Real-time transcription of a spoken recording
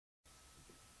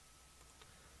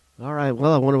All right,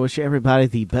 well, I want to wish everybody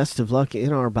the best of luck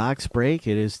in our box break.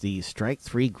 It is the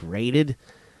Strike3 graded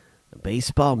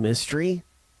baseball mystery.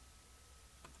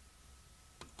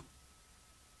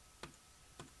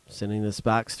 Sending this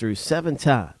box through 7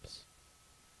 times.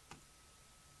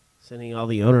 Sending all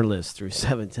the owner lists through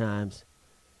 7 times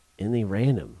in the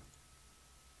random.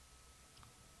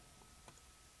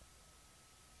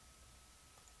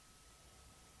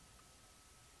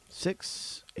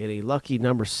 Six and a lucky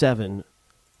number 7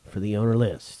 for the owner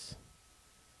list.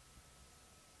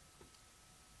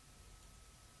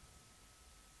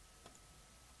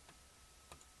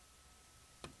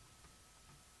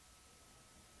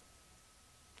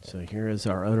 So here is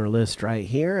our owner list right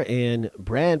here. And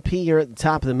Brad P, you're at the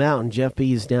top of the mountain. Jeff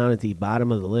B is down at the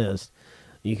bottom of the list.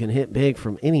 You can hit big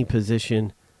from any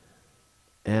position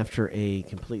after a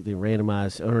completely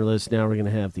randomized owner list. Now we're going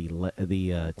to have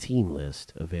the team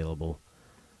list available.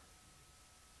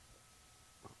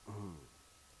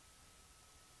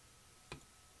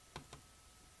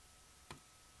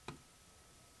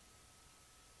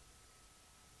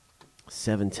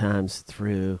 Seven times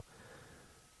through.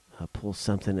 Pull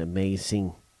something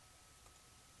amazing.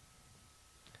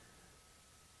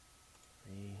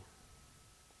 3,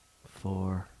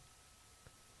 4,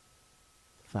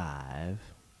 5,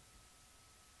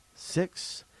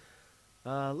 6.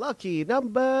 Lucky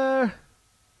number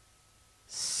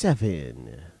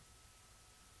 7.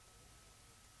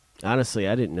 Honestly,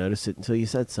 I didn't notice it until you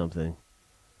said something.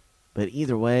 But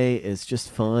either way, it's just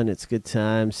fun. It's good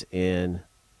times, and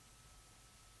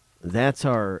that's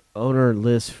our owner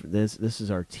list. This is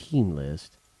our team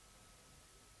list.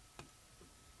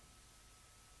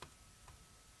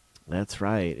 That's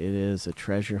right. It is a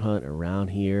treasure hunt around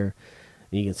here.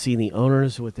 And you can see the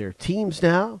owners with their teams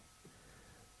now.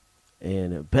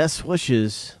 And best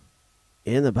wishes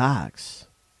in the box.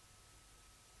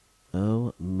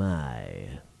 Oh,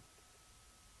 my.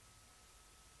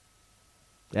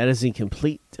 That is the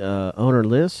complete owner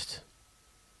list.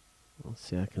 Let's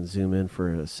see, I can zoom in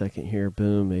for a second here.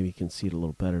 Boom. Maybe you can see it a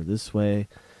little better this way.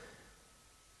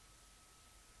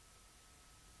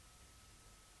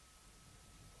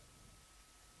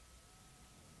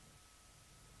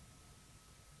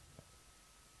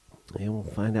 And we'll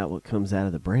find out what comes out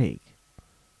of the break.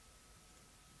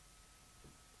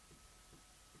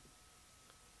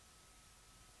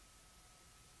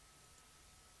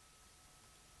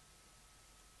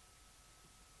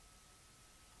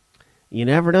 You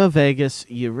never know, Vegas.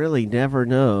 You really never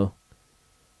know.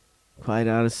 Quite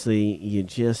honestly, you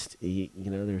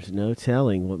know, there's no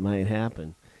telling what might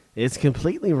happen. It's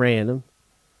completely random.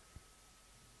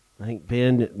 I think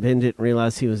Ben didn't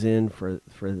realize he was in for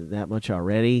that much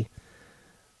already,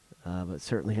 but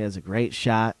certainly has a great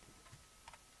shot.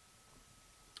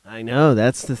 I know,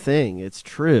 that's the thing. It's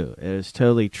true. It is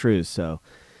totally true. So,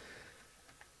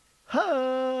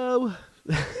 ho!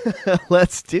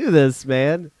 Let's do this,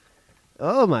 man.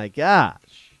 Oh, my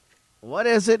gosh. What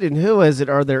is it and who is it?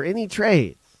 Are there any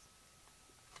trades?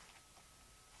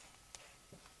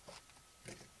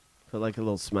 Put like a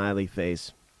little smiley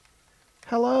face.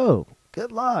 Hello.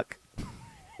 Good luck.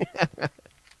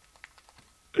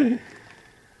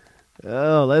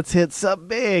 Oh, let's hit something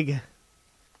big.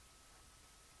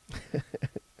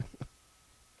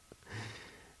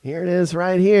 Here it is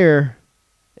right here.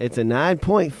 It's a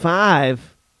 9.5.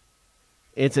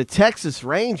 It's a Texas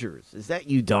Rangers. Is that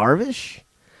you, Darvish?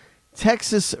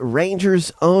 Texas Rangers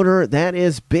owner, that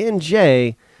is Ben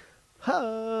J.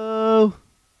 Ho!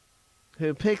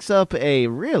 Who picks up a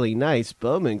really nice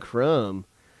Bowman Chrome.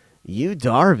 You,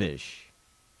 Darvish.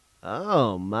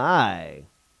 Oh, my.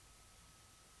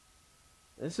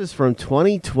 This is from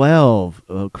 2012.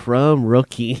 A Chrome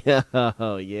rookie.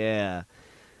 Oh, yeah.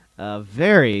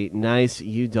 Very nice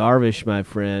you, Darvish, my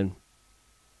friend.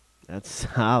 That's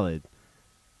solid.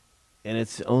 And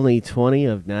it's only 20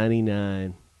 of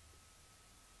 99.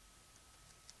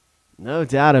 No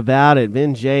doubt about it.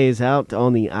 Ben J is out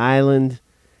on the island,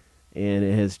 and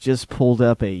it has just pulled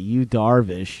up a Yu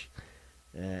Darvish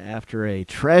after a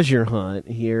treasure hunt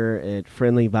here at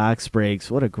Friendly Box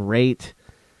Breaks. What a great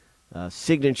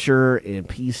signature and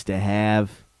piece to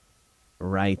have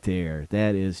right there.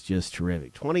 That is just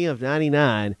terrific. 20 of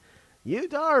 99. Yu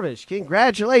Darvish.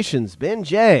 Congratulations, Ben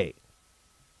J.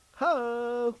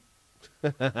 Ho!